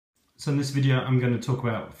So in this video I'm going to talk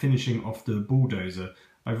about finishing off the Bulldozer.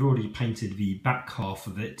 I've already painted the back half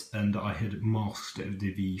of it and I had masked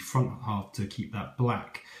the front half to keep that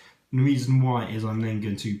black. And the reason why is I'm then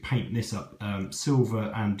going to paint this up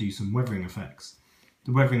silver and do some weathering effects.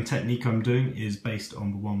 The weathering technique I'm doing is based on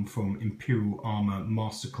the one from Imperial Armour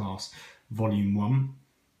Masterclass Volume 1.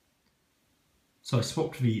 So I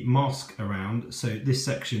swapped the mask around, so this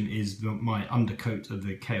section is my undercoat of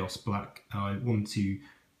the Chaos Black. I want to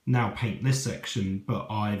now paint this section, but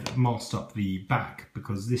I've masked up the back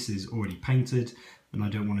because this is already painted and I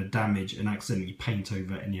don't want to damage and accidentally paint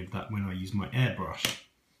over any of that when I use my airbrush.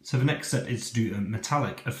 So the next step is to do a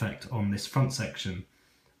metallic effect on this front section.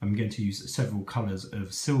 I'm going to use several colours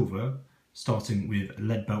of silver, starting with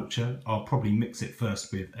lead belcher. I'll probably mix it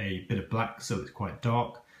first with a bit of black so it's quite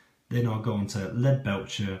dark. Then I'll go on to lead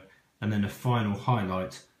belcher and then a final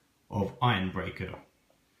highlight of ironbreaker.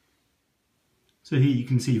 So here you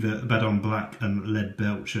can see the Abaddon Black and lead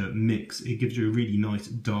belcher mix. It gives you a really nice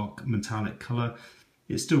dark metallic colour.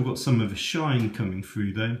 It's still got some of the shine coming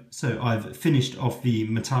through though. So I've finished off the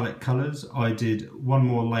metallic colours. I did one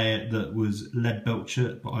more layer that was lead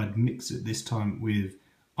belcher, but I'd mix it this time with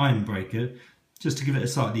ironbreaker just to give it a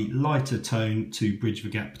slightly lighter tone to bridge the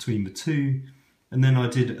gap between the two. And then I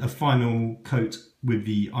did a final coat with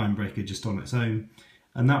the ironbreaker just on its own.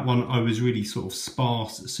 And that one I was really sort of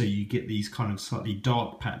sparse, so you get these kind of slightly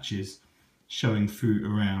dark patches showing through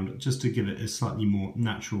around just to give it a slightly more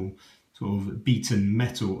natural sort of beaten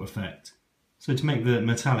metal effect. So to make the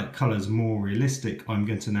metallic colours more realistic, I'm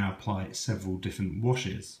going to now apply several different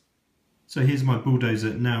washes. So here's my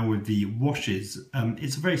Bulldozer now with the washes.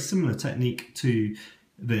 It's a very similar technique to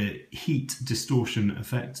the heat distortion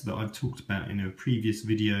effect that I've talked about in a previous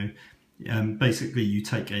video. Basically you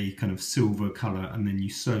take a kind of silver colour and then you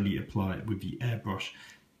slowly apply it with the airbrush,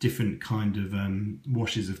 different kind of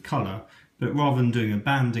washes of colour, but rather than doing a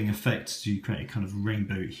banding effect to create a kind of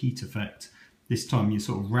rainbow heat effect, this time you're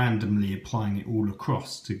sort of randomly applying it all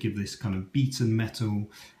across to give this kind of beaten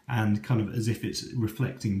metal and kind of as if it's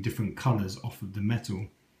reflecting different colours off of the metal.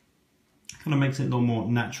 Kind of makes it a lot more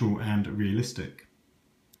natural and realistic.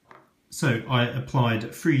 So I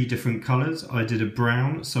applied 3 different colours. I did a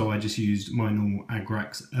brown, so I just used my normal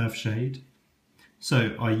Agrax Earthshade.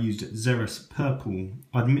 So I used Xeris Purple.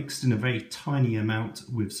 I'd mixed in a very tiny amount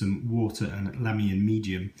with some water and Lamian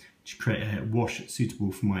Medium to create a wash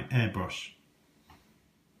suitable for my airbrush.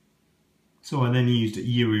 So I then used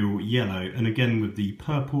Uriel Yellow, and again with the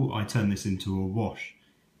purple I turned this into a wash.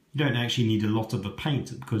 You don't actually need a lot of the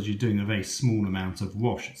paint because you're doing a very small amount of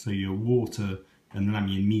wash, so your water and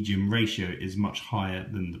Lamian Medium ratio is much higher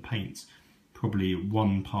than the paint. Probably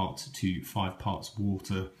 1 part to 5 parts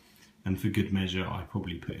water, and for good measure I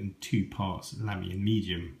probably put in 2 parts Lamian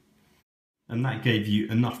Medium. And that gave you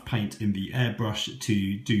enough paint in the airbrush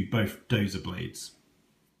to do both dozer blades.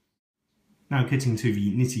 Now getting to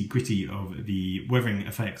the nitty gritty of the weathering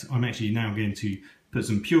effect, I'm actually now going to put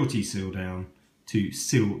some Purity Seal down to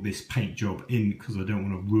seal this paint job in because I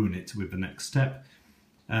don't want to ruin it with the next step.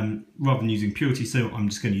 Rather than using Purity Seal, I'm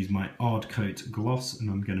just going to use my Ardcoat gloss and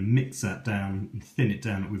I'm going to mix that down and thin it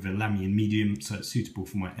down with a Lamian Medium so it's suitable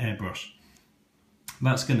for my airbrush.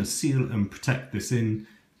 That's going to seal and protect this in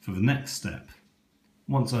for the next step.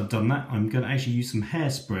 Once I've done that, I'm going to actually use some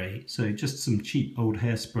hairspray, so just some cheap old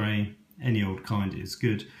hairspray, any old kind is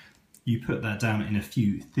good. You put that down in a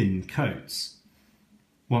few thin coats.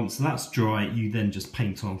 Once that's dry, you then just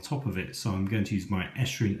paint on top of it. So I'm going to use my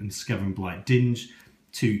Esrin and Scaven Blight Dinge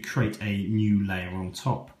to create a new layer on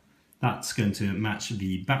top. That's going to match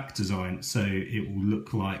the back design, so it will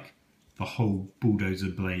look like the whole Bulldozer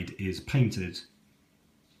blade is painted.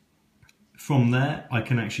 From there, I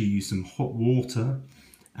can actually use some hot water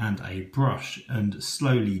and a brush and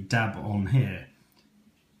slowly dab on here.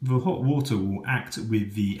 The hot water will act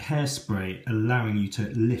with the hairspray, allowing you to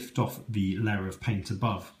lift off the layer of paint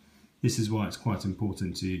above. This is why it's quite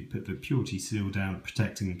important to put the Purity Seal down,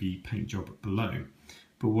 protecting the paint job below.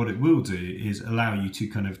 But what it will do is allow you to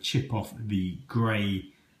kind of chip off the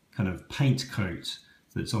grey kind of paint coat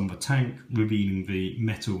that's on the tank, revealing the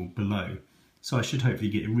metal below. So I should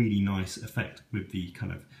hopefully get a really nice effect with the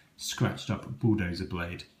kind of scratched up Bulldozer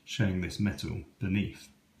blade showing this metal beneath.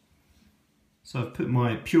 So I've put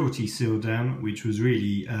my Purity Seal down, which was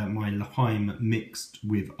really my L'Haim mixed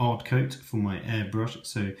with Ardcoat for my airbrush,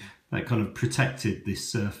 so that kind of protected this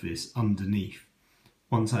surface underneath.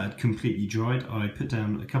 Once that had completely dried, I put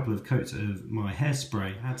down a couple of coats of my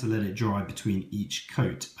hairspray. I had to let it dry between each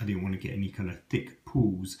coat. I didn't want to get any kind of thick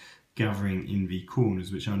pools gathering in the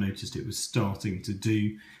corners, which I noticed it was starting to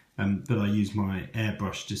do. but I use my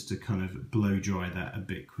airbrush just to kind of blow dry that a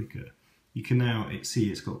bit quicker. You can now see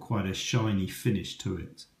it's got quite a shiny finish to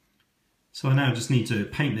it. So I now just need to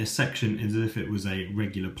paint this section as if it was a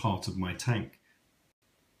regular part of my tank.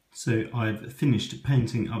 So I've finished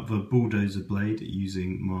painting up the bulldozer blade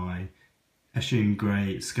using my Eshin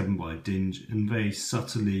Grey Scabbard by Dinge, and very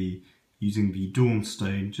subtly using the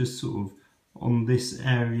Dawnstone just sort of on this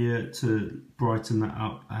area to brighten that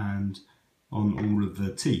up and on all of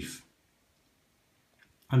the teeth.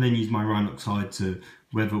 I then use my Rhinox hide to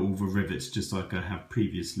weather all the rivets just like I have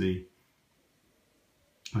previously.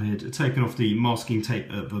 I had taken off the masking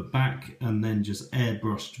tape at the back and then just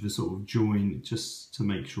airbrushed the sort of join just to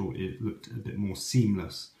make sure it looked a bit more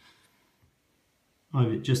seamless.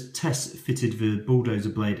 I've just test fitted the bulldozer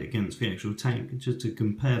blade against the actual tank just to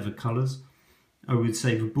compare the colours. I would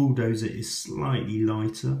say the bulldozer is slightly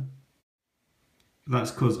lighter.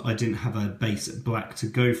 That's because I didn't have a base black to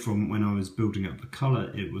go from when I was building up the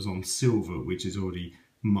colour. It was on silver, which is already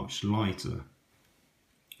much lighter.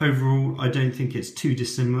 Overall, I don't think it's too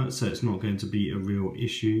dissimilar, so it's not going to be a real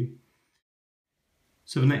issue.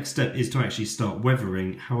 So the next step is to actually start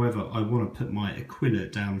weathering. However, I want to put my Aquila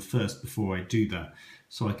down first before I do that,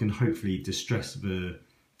 so I can hopefully distress the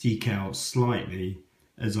decal slightly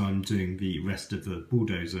as I'm doing the rest of the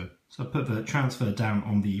bulldozer. So I put the transfer down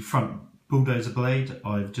on the front bulldozer blade.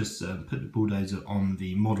 I've just put the bulldozer on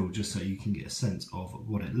the model just so you can get a sense of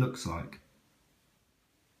what it looks like.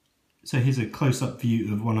 So here's a close-up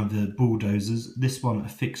view of one of the bulldozers. This one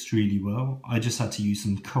fixed really well. I just had to use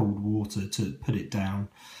some cold water to put it down.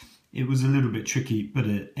 It was a little bit tricky, but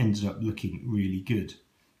it ended up looking really good.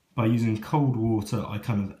 By using cold water, I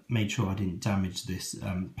kind of made sure I didn't damage this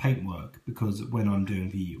paintwork, because when I'm doing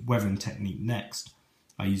the weathering technique next,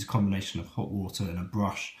 I use a combination of hot water and a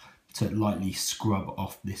brush to lightly scrub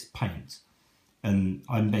off this paint. And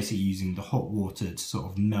I'm basically using the hot water to sort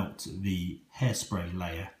of melt the hairspray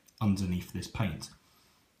layer underneath this paint.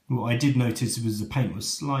 What I did notice was the paint was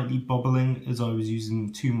slightly bobbling as I was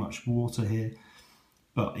using too much water here,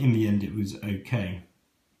 but in the end it was okay.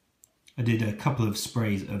 I did a couple of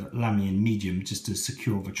sprays of Lamian medium just to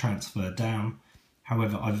secure the transfer down.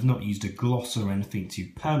 However, I've not used a gloss or anything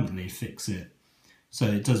to permanently fix it, so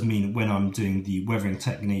it does mean when I'm doing the weathering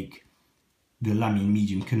technique, the Lamian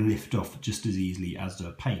medium can lift off just as easily as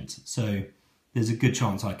the paint. So there's a good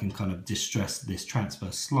chance I can kind of distress this transfer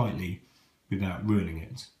slightly without ruining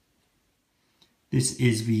it. This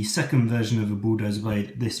is the second version of a bulldozer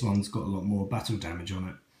blade. This one's got a lot more battle damage on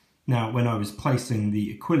it. Now, when I was placing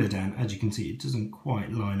the Aquila down, as you can see, it doesn't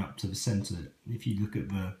quite line up to the centre. If you look at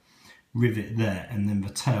the rivet there and then the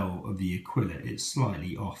tail of the Aquila, it's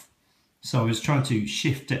slightly off. So I was trying to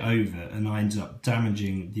shift it over and I ended up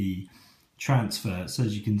damaging the transfer. So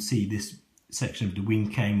as you can see, this section of the wing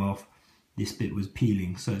came off. This bit was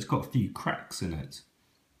peeling, so it's got a few cracks in it.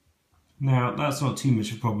 Now that's not too much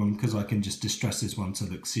of a problem because I can just distress this one to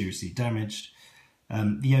look seriously damaged.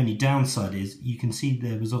 The only downside is you can see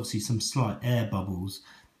there was obviously some slight air bubbles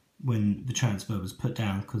when the transfer was put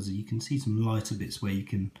down, because you can see some lighter bits where you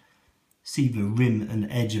can see the rim and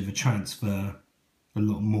edge of the transfer a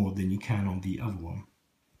lot more than you can on the other one.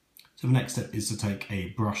 So the next step is to take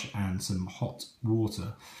a brush and some hot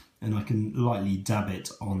water, and I can lightly dab it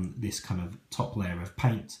on this kind of top layer of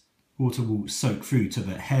paint. Water will soak through to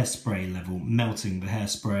the hairspray level, melting the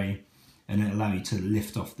hairspray, and it allows you to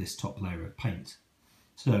lift off this top layer of paint.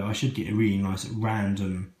 So I should get a really nice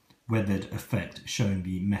random weathered effect showing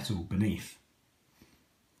the metal beneath.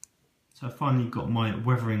 So I finally got my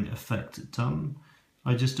weathering effect done.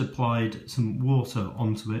 I just applied some water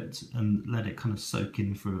onto it and let it kind of soak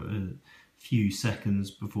in for a few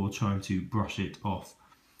seconds before trying to brush it off.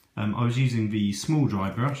 I was using the small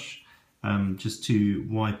dry brush just to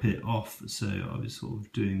wipe it off, so I was sort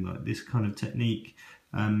of doing like this kind of technique.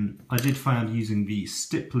 I did find using the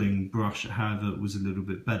stippling brush, however, was a little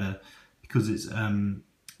bit better because it's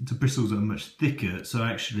the bristles are much thicker, so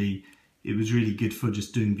actually it was really good for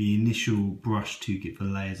just doing the initial brush to get the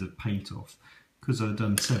layers of paint off, because I'd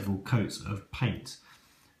done several coats of paint.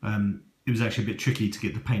 It was actually a bit tricky to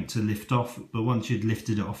get the paint to lift off, but once you'd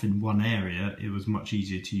lifted it off in one area, it was much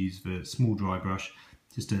easier to use the small dry brush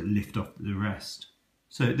just to lift off the rest.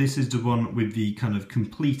 So this is the one with the kind of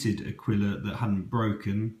completed Aquila that hadn't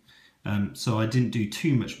broken. So I didn't do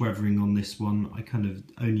too much weathering on this one. I kind of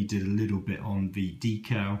only did a little bit on the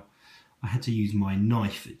decal. I had to use my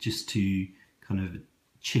knife just to kind of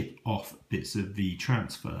chip off bits of the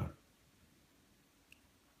transfer.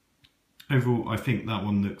 Overall, I think that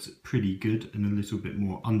one looks pretty good and a little bit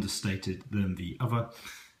more understated than the other.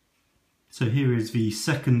 So here is the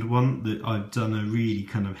second one that I've done a really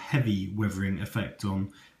kind of heavy weathering effect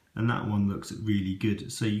on, and that one looks really good.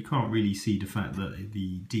 So you can't really see the fact that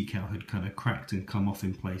the decal had kind of cracked and come off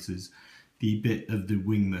in places. The bit of the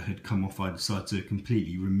wing that had come off, I decided to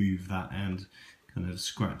completely remove that and kind of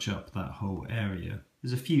scratch up that whole area.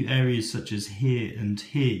 There's a few areas such as here and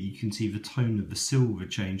here you can see the tone of the silver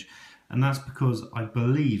change, and that's because I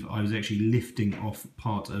believe I was actually lifting off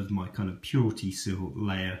part of my kind of purity seal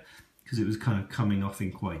layer because it was kind of coming off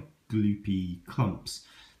in quite gloopy clumps.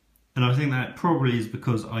 And I think that probably is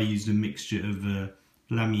because I used a mixture of the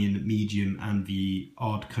Lamian medium and the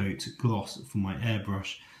Ard Coat gloss for my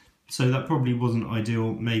airbrush. So that probably wasn't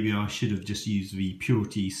ideal. Maybe I should have just used the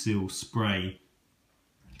Purity Seal spray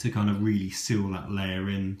to kind of really seal that layer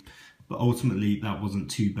in. But ultimately that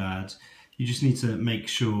wasn't too bad. You just need to make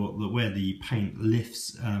sure that where the paint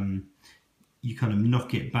lifts, you kind of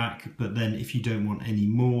knock it back, but then if you don't want any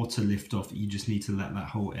more to lift off, you just need to let that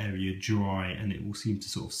whole area dry and it will seem to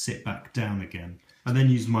sort of sit back down again. I then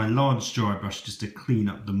used my large dry brush just to clean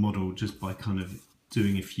up the model just by kind of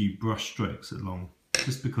doing a few brush strokes along,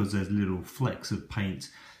 just because there's little flecks of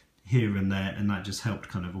paint here and there, and that just helped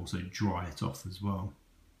kind of also dry it off as well.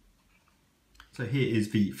 So here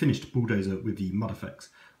is the finished bulldozer with the mud effects.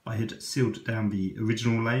 I had sealed down the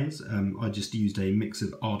original layers. I just used a mix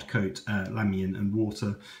of Ard Coat, Lamian and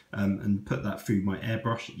water and put that through my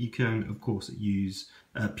airbrush. You can of course use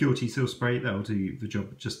Purity Seal spray, that will do the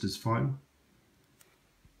job just as fine.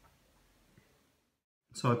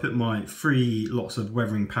 So I put my 3 lots of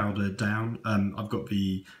weathering powder down. I've got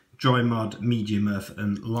the dry mud, medium earth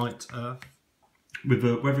and light earth. With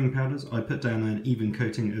the weathering powders I put down an even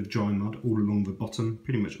coating of dry mud all along the bottom,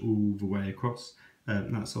 pretty much all the way across.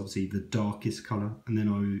 That's obviously the darkest colour, and then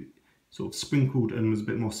I sort of sprinkled and was a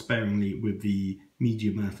bit more sparingly with the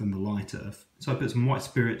medium earth and the light earth. So I put some white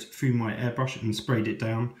spirit through my airbrush and sprayed it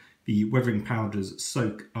down. The weathering powders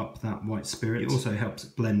soak up that white spirit. It also helps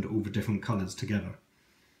blend all the different colours together.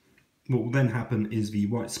 What will then happen is the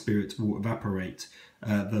white spirit will evaporate.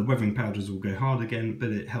 The weathering powders will go hard again, but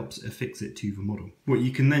it helps affix it to the model. What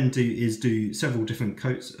you can then do is do several different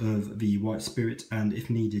coats of the white spirit, and if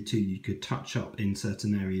needed to, you could touch up in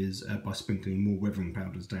certain areas by sprinkling more weathering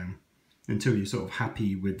powders down until you're sort of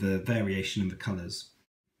happy with the variation of the colours.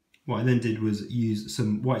 What I then did was use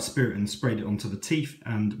some white spirit and sprayed it onto the teeth,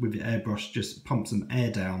 and with the airbrush just pump some air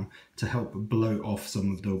down to help blow off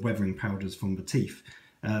some of the weathering powders from the teeth.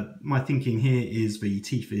 My thinking here is the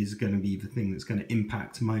teeth is going to be the thing that's going to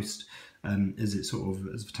impact most as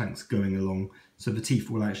the tank's going along. So the teeth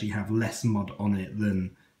will actually have less mud on it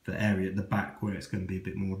than the area at the back where it's going to be a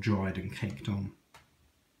bit more dried and caked on.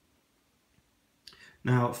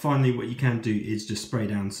 Now finally what you can do is just spray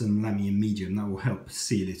down some Lamian medium, that will help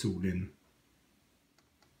seal it all in.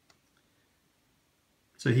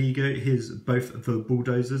 So here you go, here's both of the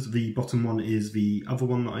bulldozers. The bottom one is the other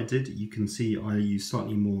one that I did. You can see I used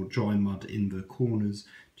slightly more dry mud in the corners,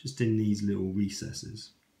 just in these little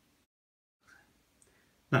recesses.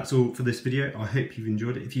 That's all for this video. I hope you've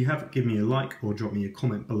enjoyed it. If you have, give me a like or drop me a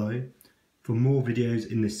comment below. For more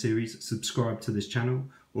videos in this series, subscribe to this channel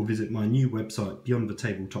or visit my new website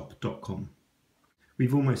beyondthetabletop.com.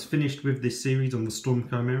 We've almost finished with this series on the Storm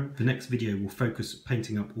Chimera. The next video will focus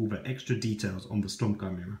painting up all the extra details on the Storm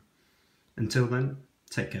Chimera. Until then,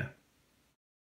 take care.